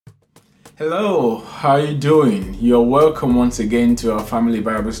Hello, how are you doing? You're welcome once again to our family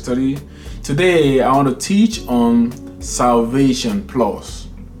Bible study. Today I want to teach on Salvation Plus.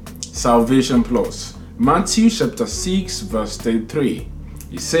 Salvation Plus. Matthew chapter 6 verse 33.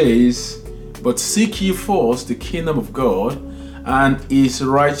 It says, "But seek ye first the kingdom of God and his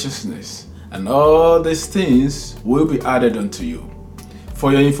righteousness, and all these things will be added unto you."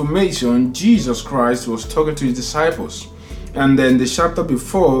 For your information, Jesus Christ was talking to his disciples. And then the chapter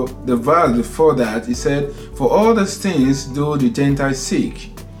before, the verse before that, he said, "For all these things do the Gentiles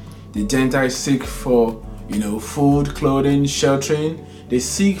seek." The Gentiles seek for, food, clothing, sheltering. They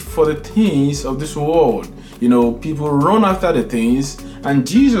seek for the things of this world. People run after the things. And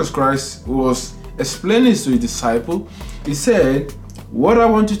Jesus Christ was explaining to his disciple. He said, "What I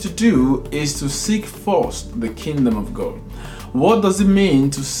want you to do is to seek first the kingdom of God." What does it mean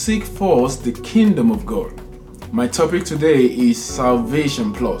to seek first the kingdom of God? My topic today is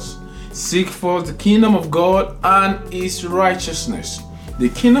Salvation Plus. Seek first the kingdom of God and his righteousness. The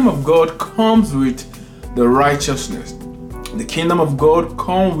kingdom of God comes with the righteousness. The kingdom of God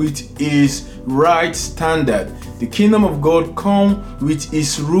comes with his right standard. The kingdom of God comes with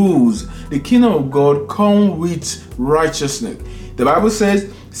his rules. The kingdom of God comes with righteousness. The Bible says,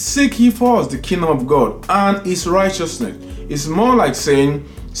 "Seek ye first the kingdom of God and his righteousness." It's more like saying,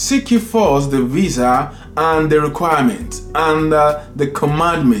 seek ye first the visa and the requirement and the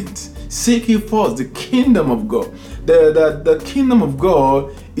commandment. Seek ye first the kingdom of God. The kingdom of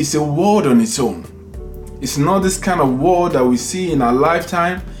God is a word on its own. It's not this kind of word that we see in our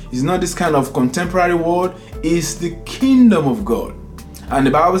lifetime. It's not this kind of contemporary word. It's the kingdom of God. And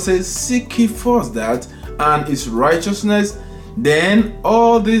the Bible says, "Seek ye first that and its righteousness, then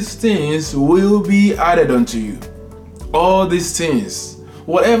all these things will be added unto you." All these things,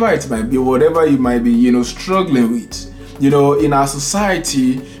 whatever it might be, whatever you might be, struggling with. In our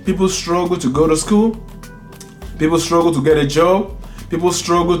society, people struggle to go to school. People struggle to get a job. People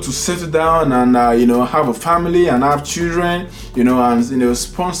struggle to settle down and, have a family and have children, and,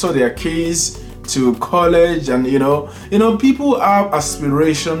 sponsor their kids to college. And, people have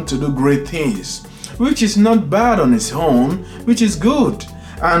aspiration to do great things, which is not bad on its own, which is good.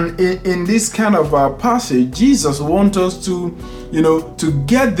 And in this kind of passage, Jesus wants us to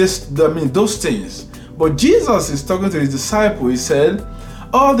get those things. But Jesus is talking to his disciples. He said,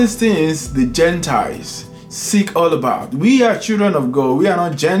 all these things the Gentiles seek all about. We are children of God. We are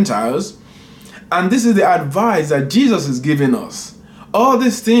not Gentiles. And this is the advice that Jesus is giving us. All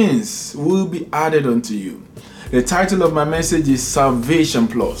these things will be added unto you. The title of my message is Salvation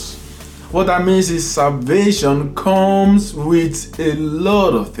Plus. What that means is salvation comes with a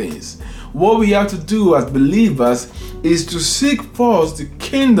lot of things. What we have to do as believers is to seek first the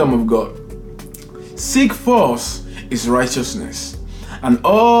kingdom of God. Seek first his righteousness. And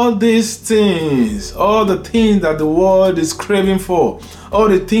all these things, all the things that the world is craving for, all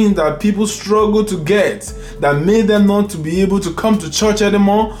the things that people struggle to get, that made them not to be able to come to church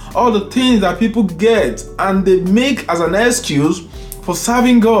anymore, all the things that people get and they make as an excuse for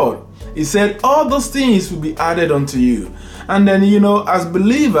serving God. He said, all those things will be added unto you. And then, as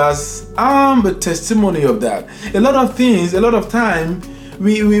believers, I'm a testimony of that. A lot of things, a lot of time,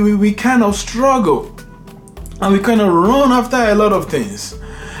 we kind of struggle. And we kind of run after a lot of things.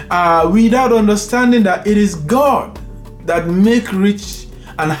 Without understanding that it is God that make rich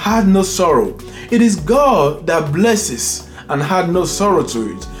and had no sorrow. It is God that blesses and had no sorrow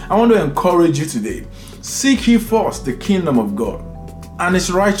to it. I want to encourage you today. Seek ye first the kingdom of God and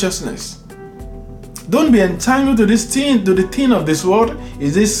his righteousness. Don't be entangled to the thing of this world.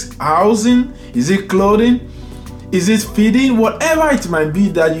 Is this housing? Is it clothing? Is it feeding? Whatever it might be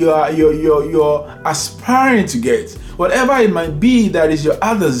that you're aspiring to get, whatever it might be that is your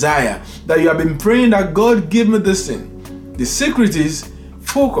other desire, that you have been praying that God give me this thing. The secret is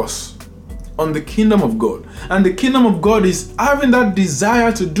focus on the kingdom of God. And the kingdom of God is having that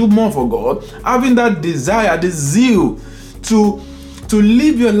desire to do more for God, having that desire, the zeal to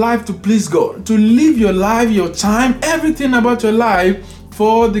live your life to please God, to live your life, your time, everything about your life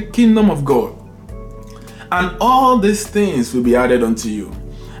for the kingdom of God. And all these things will be added unto you.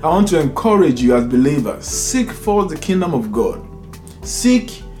 I want to encourage you as believers, seek first the kingdom of God.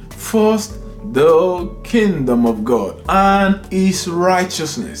 Seek first the kingdom of God and his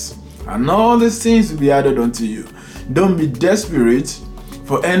righteousness. And all these things will be added unto you. Don't be desperate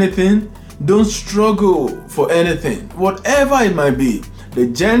for anything. Don't struggle for anything, whatever it might be. The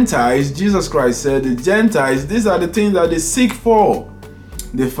Gentiles, Jesus Christ said, the Gentiles, these are the things that they seek for.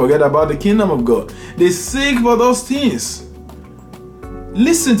 They forget about the kingdom of God. They seek for those things.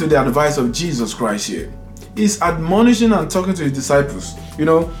 Listen to the advice of Jesus Christ here. He's admonishing and talking to his disciples.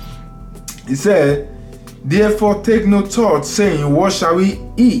 He said, therefore take no thought, saying, what shall we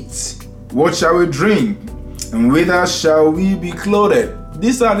eat? What shall we drink? And whither shall we be clothed?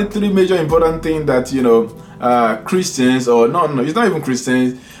 These are the three major important things that, Christians, or no, it's not even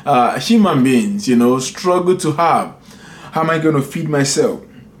Christians, human beings, struggle to have. How am I going to feed myself?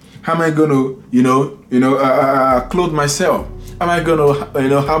 How am I going to, clothe myself? Am I going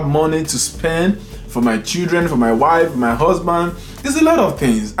to, have money to spend for my children, for my wife, my husband? There's a lot of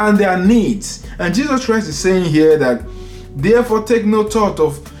things, and there are needs. And Jesus Christ is saying here that, therefore take no thought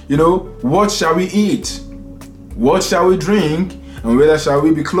of, what shall we eat? What shall we drink? And whither shall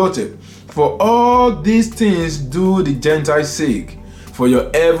we be clothed? For all these things do the Gentiles seek. For your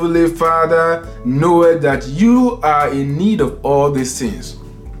heavenly Father knoweth that you are in need of all these things.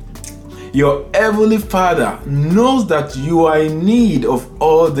 Your heavenly Father knows that you are in need of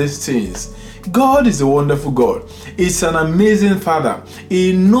all these things. God is a wonderful God. He's an amazing Father.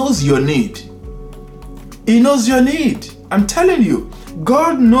 He knows your need. He knows your need. I'm telling you,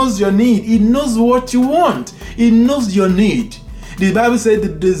 God knows your need. He knows what you want. He knows your need. The Bible said the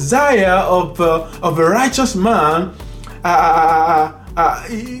desire of a righteous man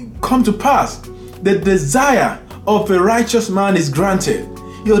come to pass. The desire of a righteous man is granted.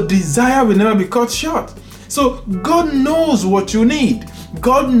 Your desire will never be cut short. So God knows what you need.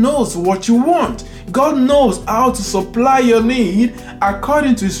 God knows what you want. God knows how to supply your need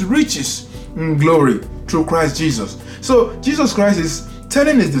according to his riches in glory through Christ Jesus. So Jesus Christ is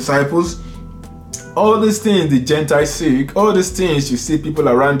telling his disciples, all these things the Gentiles seek, all these things you see people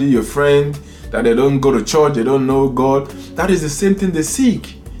around you, your friend, that they don't go to church, they don't know God, that is the same thing they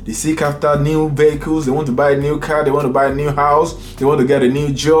seek. They seek after new vehicles, they want to buy a new car, they want to buy a new house, they want to get a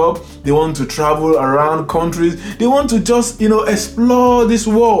new job, they want to travel around countries, they want to just, explore this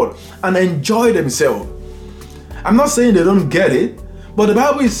world and enjoy themselves. I'm not saying they don't get it, but the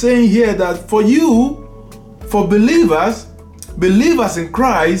Bible is saying here that for you, for believers in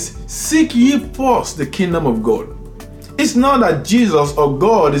Christ, seek ye first the kingdom of God. It's not that Jesus or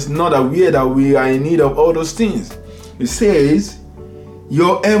God is not aware that we are in need of all those things. It says,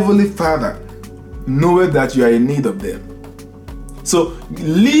 your heavenly Father knoweth that you are in need of them. So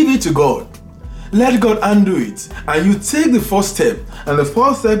leave it to God. Let God undo it. And you take the first step. And the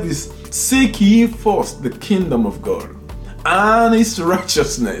first step is seek ye first the kingdom of God and his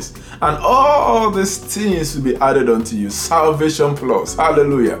righteousness. And all these things will be added unto you. Salvation plus.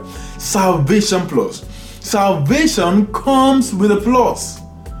 Hallelujah. Salvation plus. Salvation comes with a plus.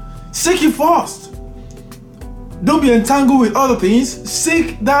 Seek ye first. Don't be entangled with other things.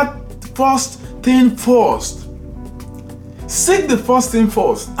 Seek that first thing first. Seek the first thing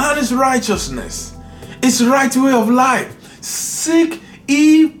first, and its righteousness, its right way of life. Seek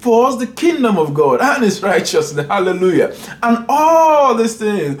ye first the kingdom of God and its righteousness. Hallelujah. And all these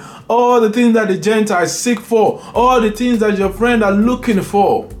things, all the things that the Gentiles seek for, all the things that your friends are looking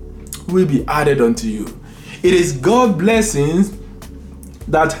for, will be added unto you. It is God's blessings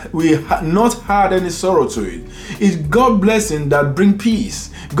that we have not had any sorrow to it. It's God's blessing that bring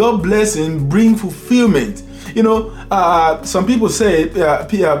peace. God's blessing bring fulfillment. Some people say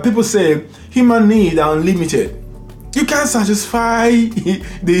human needs are unlimited. You can't satisfy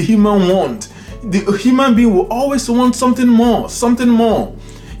the human want. The human being will always want something more, something more.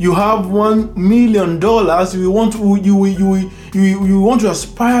 You have $1 million. You want to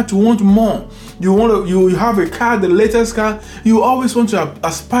aspire to want more. You have a car, the latest car. You always want to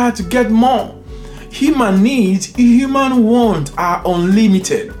aspire to get more. Human needs, human wants are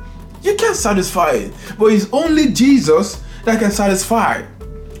unlimited. You can't satisfy it, but it's only Jesus that can satisfy.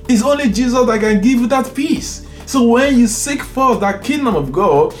 It's only Jesus that can give you that peace. So when you seek first that kingdom of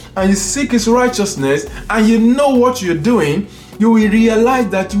God and you seek his righteousness and you know what you're doing, you will realize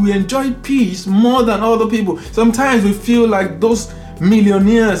that you will enjoy peace more than other people. Sometimes we feel like those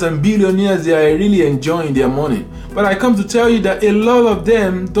millionaires and billionaires, they are really enjoying their money. But I come to tell you that a lot of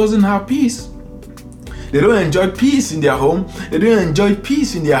them doesn't have peace. They don't enjoy peace in their home. They don't enjoy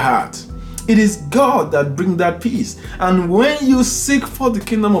peace in their heart. It is God that brings that peace. And when you seek for the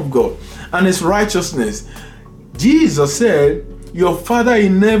kingdom of God and his righteousness, Jesus said, your Father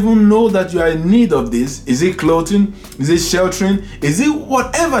in heaven knows that you are in need of this. Is it clothing? Is it sheltering? Is it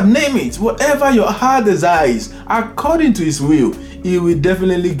whatever? Name it. Whatever your heart desires, according to his will, he will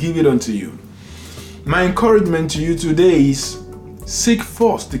definitely give it unto you. My encouragement to you today is seek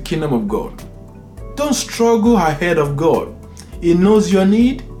first the kingdom of God. Don't struggle ahead of God. He knows your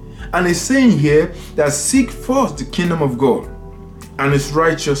need, and he's saying here that seek first the kingdom of God and his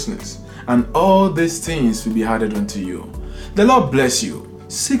righteousness, and all these things will be added unto you. The Lord bless you.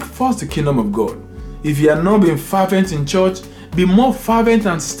 Seek first the kingdom of God. If you are not being fervent in church, Be more fervent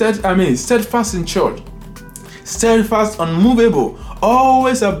and steadfast in church. Steadfast, unmovable,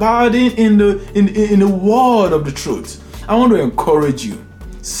 always abiding in the word of the truth. I want to encourage you.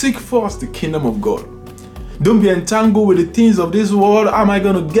 Seek first the kingdom of God. Don't be entangled with the things of this world. Am I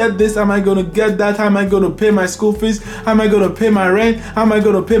going to get this? Am I going to get that? Am I going to pay my school fees? Am I going to pay my rent? Am I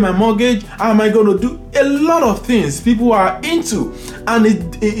going to pay my mortgage? Am I going to do a lot of things people are into, and it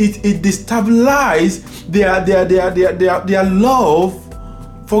destabilizes their love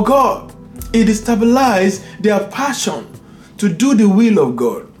for God. It destabilizes their passion to do the will of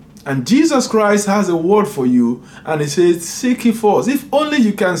God. And Jesus Christ has a word for you, and he says, seek it first. If only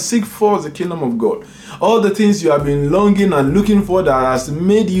you can seek first the kingdom of God. All the things you have been longing and looking for that has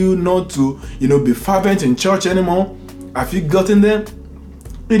made you not to, be fervent in church anymore, have you gotten them?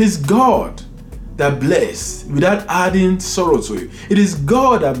 It is God that bless without adding sorrow to it. It is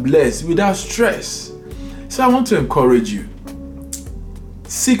God that bless without stress. So I want to encourage you.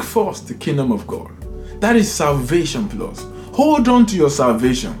 Seek first the kingdom of God. That is salvation plus. Hold on to your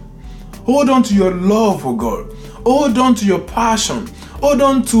salvation. Hold on to your love for God. Hold on to your passion. Hold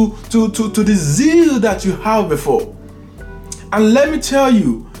on to the zeal that you have before. And let me tell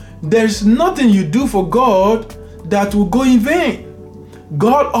you, there's nothing you do for God that will go in vain.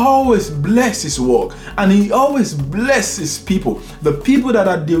 God always blesses his work, and he always blesses people, the people that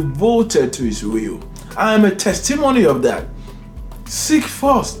are devoted to his will. I am a testimony of that. Seek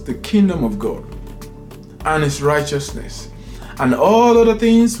first the kingdom of God and his righteousness, and all other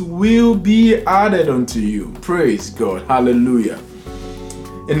things will be added unto you. Praise God. Hallelujah.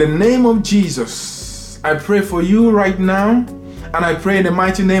 In the name of Jesus, I pray for you right now, and I pray in the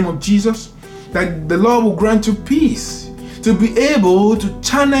mighty name of Jesus that the Lord will grant you peace to be able to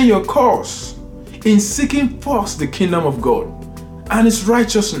channel your course in seeking first the kingdom of God and his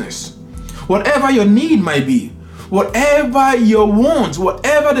righteousness. Whatever your need might be, whatever your wants,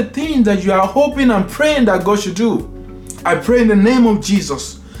 whatever the things that you are hoping and praying that God should do, I pray in the name of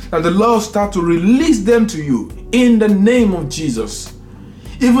Jesus that the Lord start to release them to you in the name of Jesus.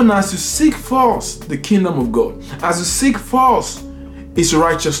 Even as you seek first the kingdom of God, as you seek first his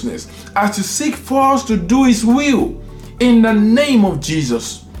righteousness, as you seek first to do his will, in the name of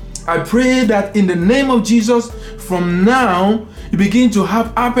Jesus. I pray that in the name of Jesus, from now, you begin to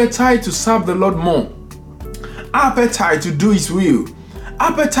have appetite to serve the Lord more. Appetite to do his will.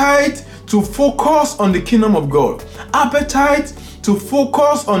 Appetite to focus on the kingdom of God. Appetite to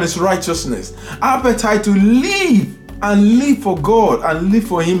focus on his righteousness. Appetite to live and live for God and live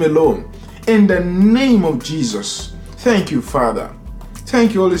for him alone. In the name of Jesus. Thank you, Father.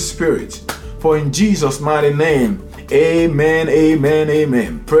 Thank you, Holy Spirit. For in Jesus' mighty name, amen, amen,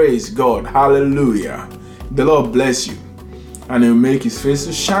 amen. Praise God. Hallelujah. The Lord bless you, and he'll make his face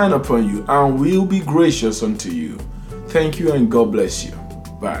to shine upon you, and will be gracious unto you. Thank you, and God bless you.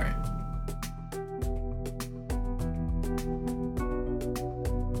 Bye.